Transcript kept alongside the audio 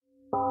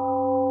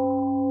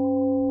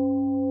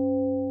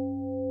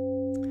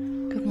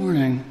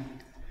morning.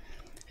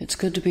 It's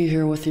good to be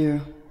here with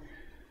you.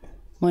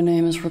 My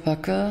name is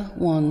Rebecca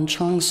Won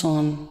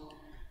Changson.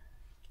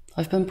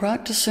 I've been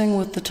practicing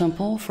with the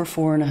temple for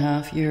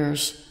 4.5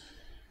 years.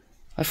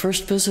 I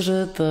first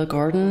visited the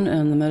garden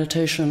and the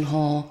meditation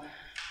hall,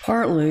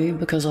 partly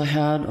because I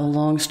had a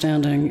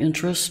long-standing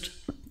interest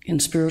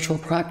in spiritual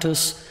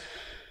practice,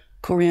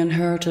 Korean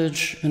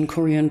heritage, and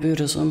Korean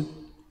Buddhism.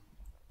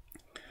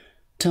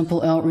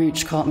 Temple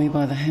outreach caught me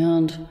by the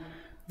hand.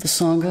 The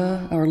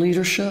Sangha, our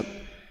leadership,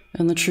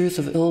 and the truth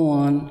of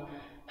Ilwan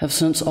have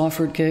since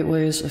offered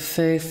gateways of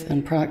faith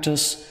and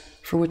practice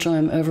for which I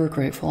am ever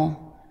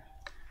grateful.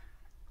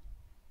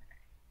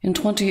 In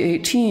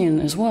 2018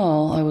 as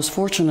well, I was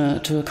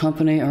fortunate to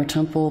accompany our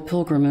temple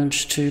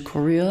pilgrimage to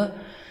Korea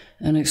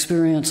and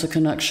experience a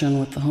connection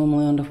with the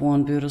homeland of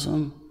Won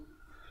Buddhism.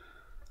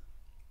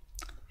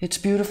 It's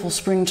beautiful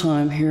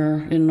springtime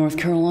here in North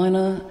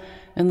Carolina,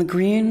 and the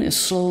green is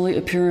slowly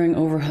appearing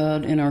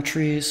overhead in our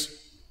trees.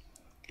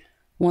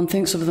 One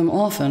thinks of them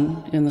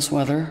often in this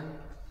weather.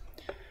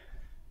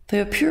 They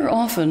appear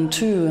often,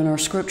 too, in our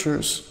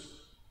scriptures.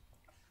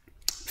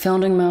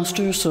 Founding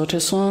Master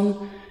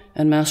Sotaesan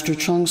and Master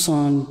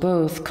Changsan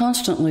both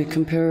constantly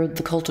compared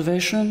the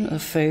cultivation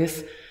of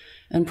faith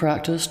and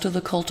practice to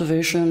the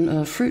cultivation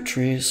of fruit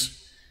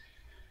trees.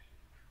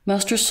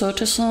 Master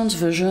Sotaesan's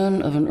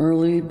vision of an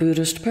early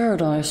Buddhist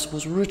paradise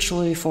was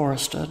richly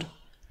forested.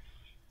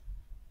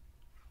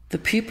 The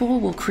people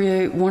will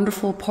create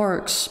wonderful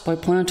parks by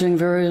planting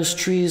various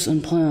trees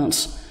and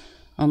plants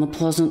on the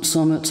pleasant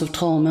summits of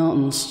tall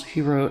mountains,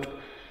 he wrote,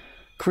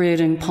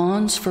 creating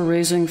ponds for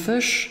raising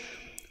fish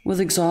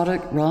with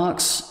exotic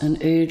rocks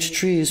and aged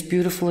trees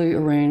beautifully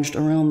arranged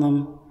around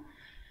them.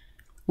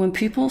 When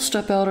people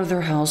step out of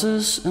their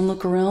houses and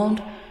look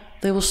around,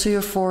 they will see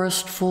a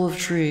forest full of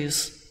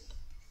trees.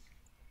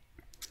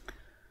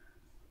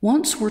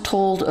 Once we're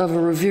told of a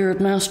revered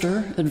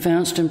master,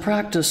 advanced in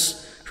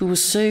practice, who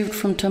was saved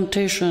from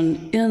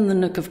temptation in the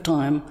nick of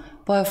time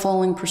by a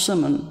falling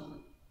persimmon.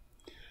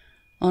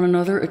 On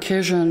another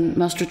occasion,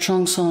 Master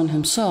Changsan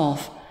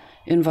himself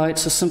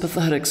invites a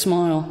sympathetic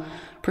smile,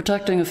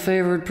 protecting a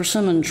favored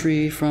persimmon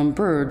tree from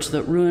birds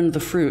that ruined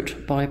the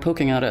fruit by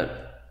poking at it.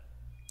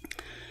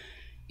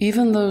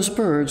 Even those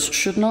birds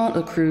should not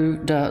accrue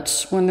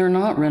debts when they're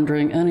not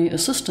rendering any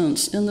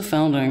assistance in the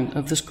founding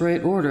of this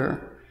great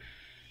order.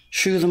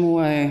 Shoo them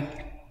away.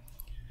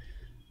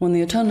 When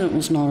the attendant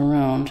was not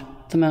around,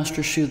 the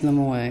master shooed them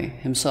away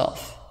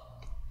himself.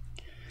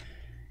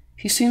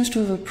 He seems to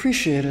have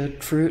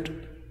appreciated fruit.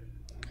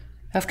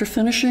 After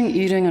finishing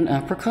eating an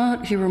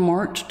apricot, he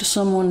remarked to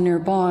someone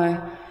nearby,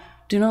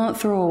 "Do not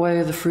throw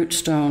away the fruit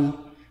stone,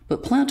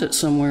 but plant it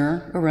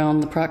somewhere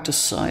around the practice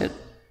site.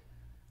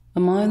 A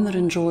mind that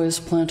enjoys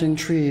planting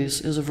trees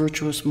is a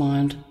virtuous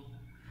mind."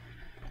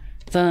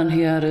 Then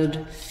he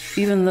added,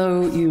 "Even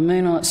though you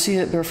may not see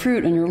it bear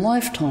fruit in your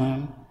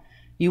lifetime,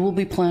 you will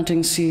be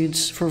planting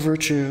seeds for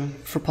virtue,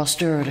 for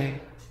posterity."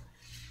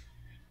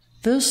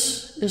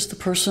 This is the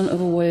person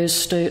of a wise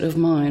state of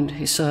mind,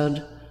 he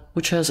said,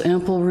 which has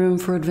ample room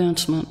for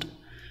advancement.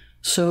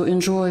 So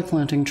enjoy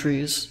planting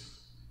trees.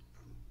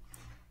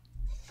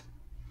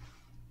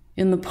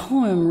 In the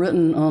poem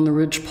written on the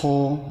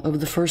ridgepole of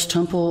the first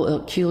temple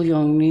at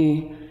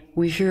Kilyong-ni,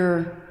 we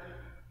hear,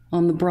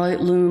 "On the bright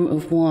loom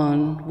of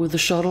Won, with the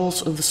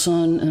shuttles of the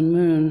sun and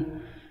moon,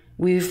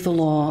 weave the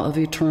law of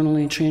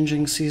eternally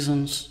changing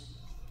seasons."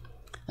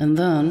 And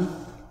then,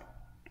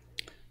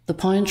 "The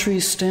pine tree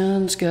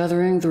stands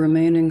gathering the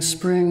remaining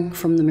spring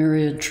from the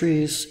myriad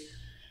trees.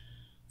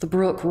 The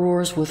brook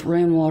roars with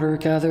rainwater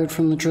gathered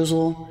from the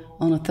drizzle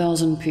on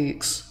 1,000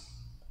 peaks."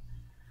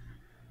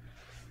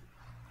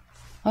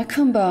 I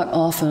come back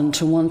often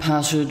to one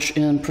passage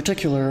in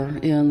particular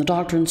in the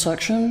doctrine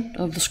section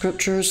of the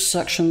scriptures,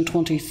 section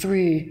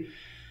 23.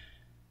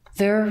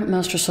 There,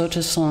 Master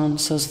Sotaesan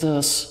says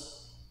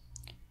this,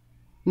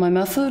 "My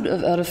method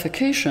of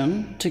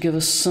edification, to give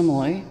a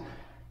simile,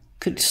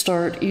 could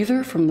start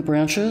either from the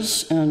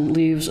branches and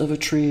leaves of a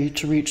tree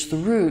to reach the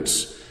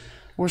roots,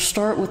 or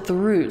start with the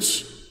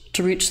roots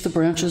to reach the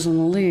branches and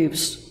the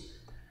leaves.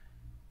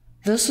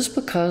 This is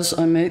because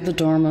I make the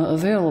Dharma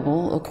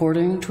available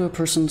according to a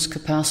person's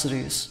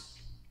capacities."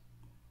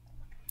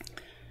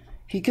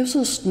 He gives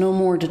us no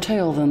more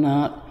detail than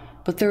that,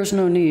 but there's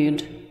no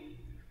need.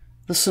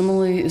 The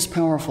simile is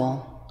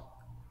powerful.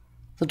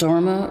 The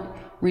Dharma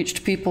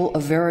reached people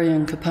of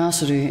varying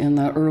capacity in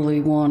that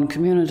early Won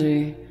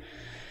community,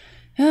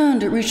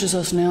 and it reaches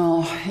us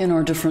now in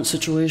our different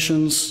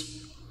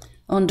situations,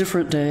 on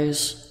different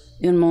days,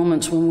 in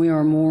moments when we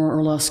are more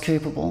or less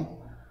capable.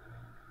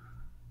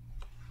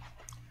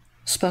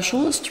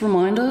 Specialists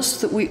remind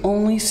us that we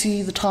only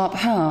see the top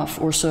half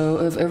or so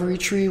of every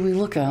tree we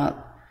look at.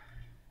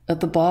 At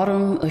the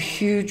bottom, a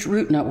huge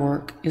root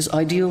network is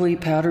ideally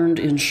patterned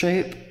in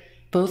shape,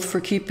 both for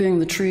keeping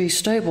the tree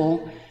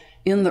stable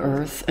in the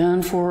earth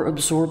and for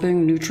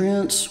absorbing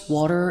nutrients,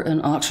 water,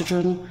 and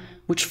oxygen,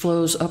 which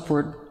flows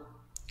upward.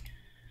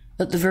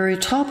 At the very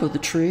top of the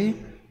tree,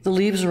 the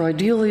leaves are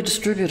ideally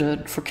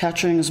distributed for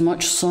catching as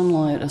much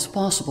sunlight as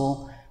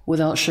possible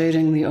without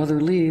shading the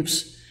other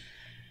leaves.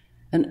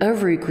 And in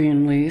every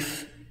green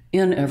leaf,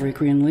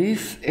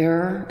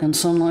 air and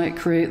sunlight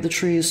create the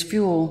tree's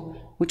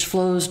fuel, which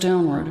flows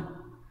downward.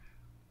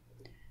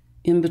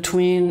 In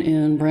between,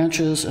 in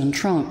branches and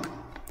trunk,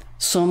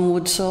 some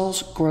wood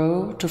cells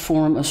grow to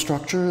form a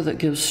structure that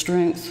gives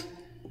strength.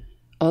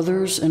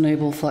 Others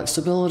enable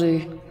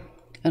flexibility,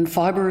 and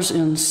fibers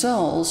in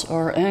cells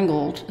are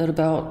angled at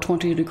about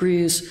 20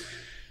 degrees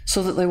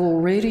so that they will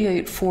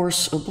radiate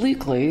force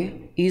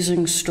obliquely,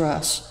 easing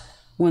stress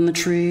when the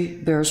tree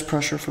bears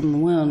pressure from the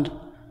wind.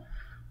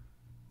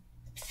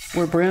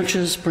 Where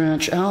branches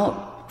branch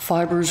out,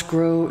 fibers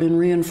grow in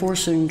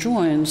reinforcing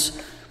joins,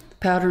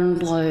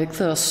 patterned like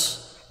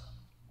this,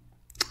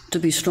 to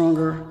be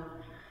stronger.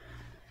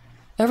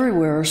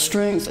 Everywhere,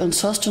 strength and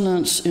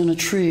sustenance in a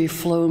tree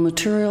flow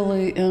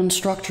materially and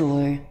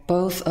structurally,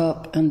 both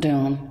up and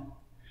down.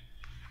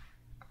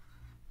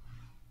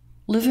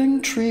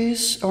 Living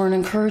trees are an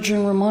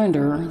encouraging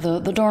reminder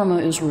that the Dharma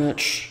is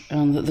rich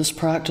and that this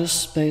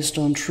practice, based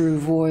on true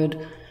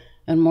void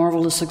and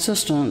marvelous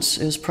existence,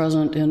 is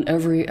present in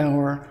every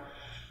hour,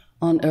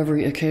 on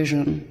every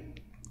occasion.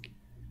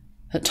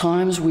 At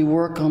times, we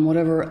work on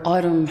whatever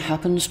item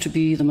happens to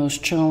be the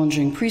most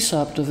challenging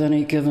precept of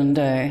any given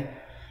day.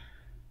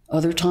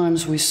 Other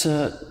times we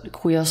sit,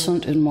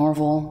 quiescent in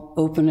marvel,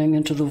 opening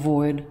into the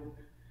void.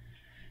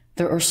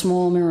 There are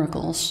small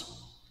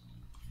miracles.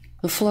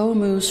 The flow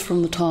moves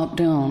from the top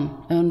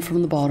down and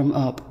from the bottom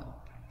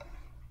up.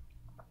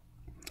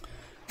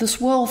 This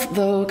wealth,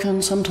 though,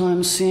 can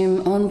sometimes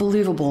seem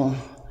unbelievable.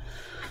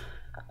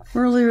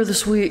 Earlier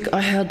this week,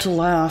 I had to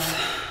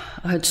laugh.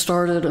 I had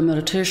started a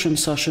meditation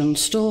session,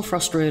 still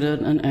frustrated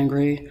and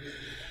angry.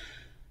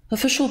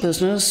 Official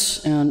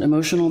business and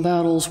emotional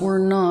battles were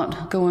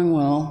not going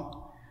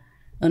well.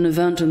 An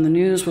event in the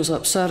news was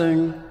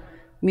upsetting,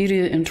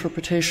 media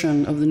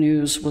interpretation of the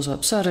news was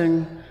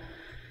upsetting,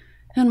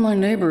 and my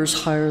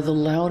neighbors hire the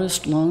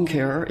loudest lawn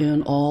care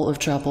in all of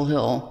Chapel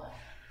Hill.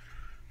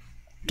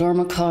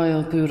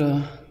 Dharmakaya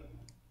Buddha.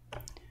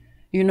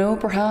 You know,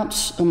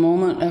 perhaps a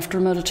moment after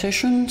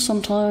meditation,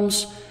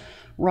 sometimes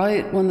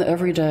right when the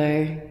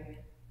everyday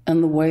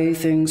and the way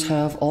things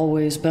have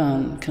always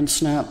been can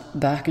snap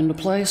back into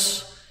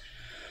place,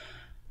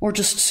 or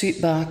just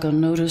seat back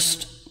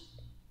unnoticed.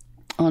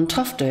 On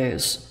tough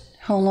days,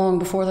 how long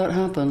before that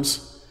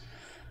happens?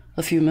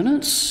 A few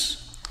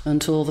minutes?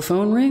 Until the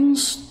phone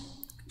rings?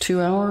 2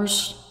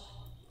 hours?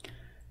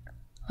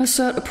 I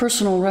set a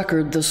personal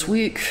record this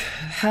week,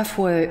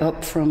 halfway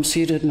up from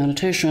seated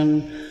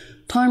meditation,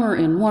 timer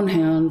in one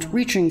hand,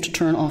 reaching to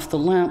turn off the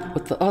lamp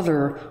with the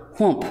other,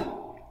 whoomp.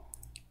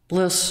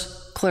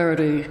 Bliss,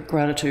 clarity,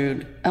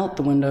 gratitude, out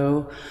the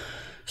window,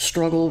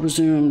 struggle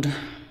resumed.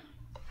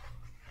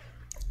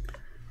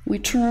 We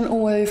turn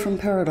away from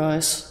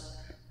paradise.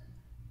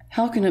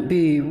 How can it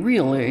be,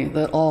 really,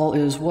 that all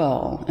is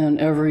well and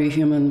every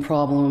human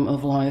problem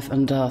of life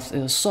and death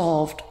is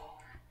solved?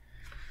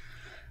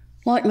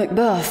 Like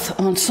Macbeth,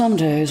 on some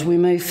days we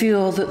may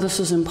feel that this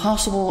is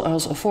impossible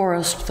as a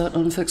forest that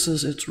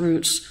unfixes its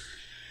roots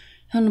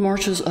and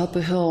marches up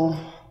a hill.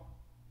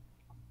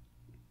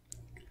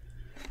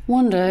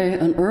 One day,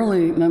 an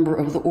early member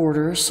of the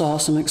order saw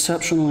some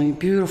exceptionally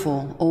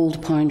beautiful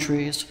old pine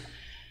trees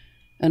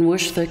and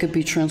wished they could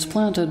be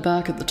transplanted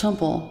back at the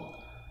temple.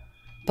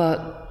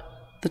 But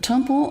the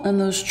temple and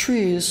those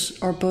trees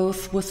are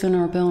both within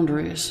our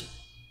boundaries,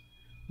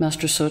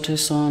 Master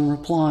Sotaesan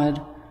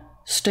replied,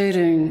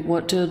 stating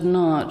what did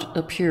not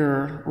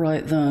appear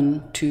right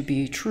then to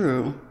be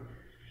true.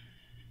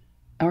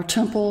 Our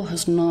temple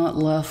has not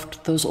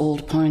left those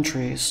old pine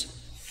trees,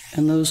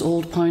 and those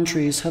old pine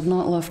trees have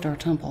not left our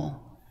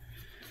temple.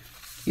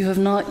 You have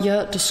not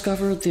yet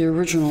discovered the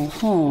original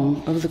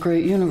home of the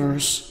great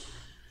universe,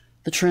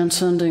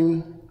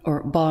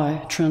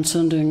 by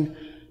transcending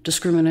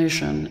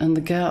discrimination and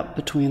the gap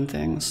between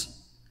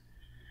things.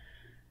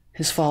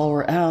 His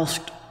follower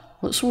asked,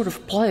 what sort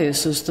of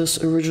place is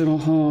this original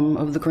home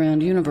of the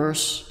grand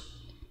universe?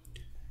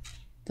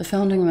 The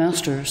founding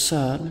master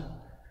said,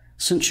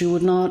 since you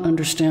would not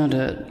understand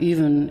it,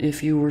 even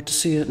if you were to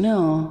see it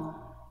now,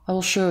 I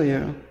will show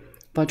you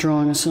by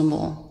drawing a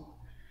symbol.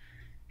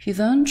 He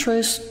then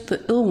traced the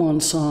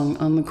Ilwan song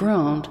on the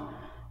ground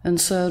and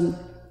said,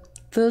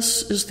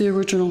 this is the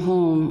original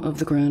home of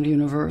the grand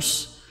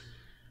universe.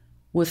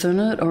 Within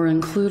it are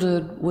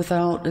included,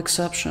 without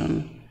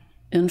exception,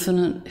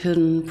 infinite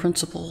hidden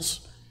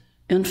principles,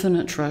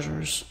 infinite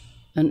treasures,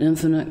 and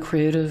infinite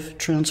creative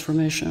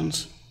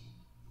transformations.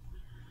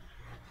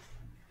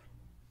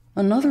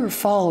 Another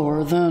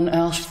follower then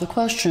asked the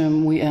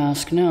question we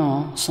ask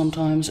now,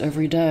 sometimes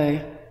every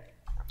day.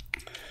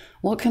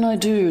 What can I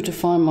do to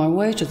find my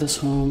way to this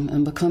home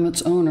and become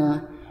its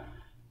owner?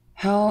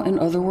 How, in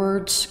other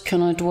words,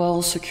 can I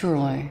dwell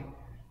securely?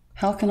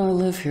 How can I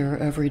live here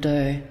every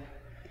day?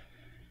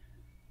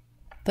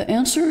 The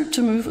answer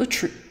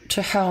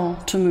to how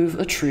to move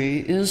a tree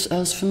is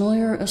as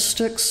familiar as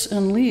sticks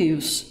and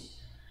leaves.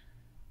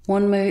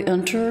 One may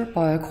enter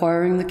by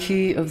acquiring the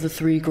key of the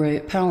 3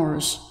 great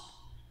powers.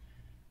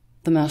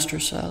 The Master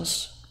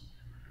says,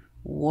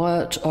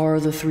 What are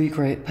the three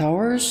great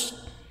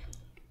powers?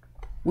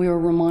 We are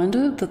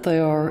reminded that they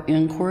are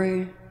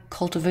inquiry,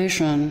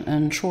 cultivation,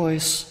 and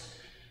choice,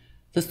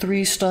 the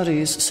three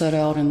studies set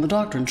out in the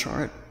doctrine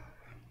chart.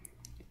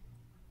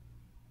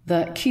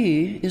 That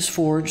key is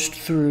forged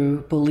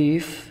through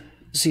belief,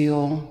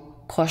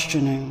 zeal,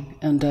 questioning,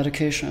 and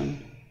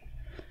dedication.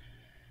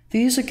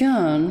 These,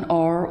 again,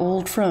 are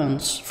old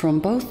friends from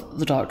both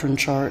the doctrine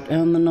chart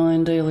and the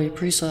 9 daily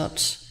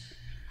precepts.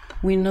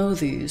 We know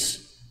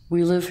these.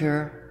 We live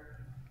here.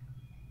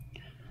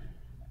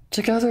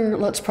 Together,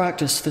 let's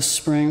practice this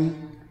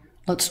spring.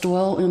 Let's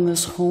dwell in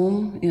this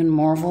home in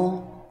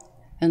marvel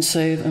and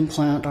save and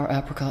plant our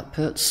apricot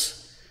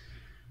pits.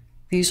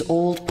 These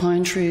old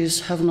pine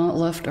trees have not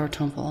left our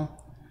temple.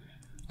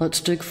 Let's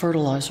dig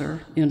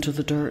fertilizer into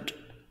the dirt.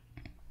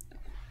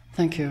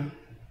 Thank you.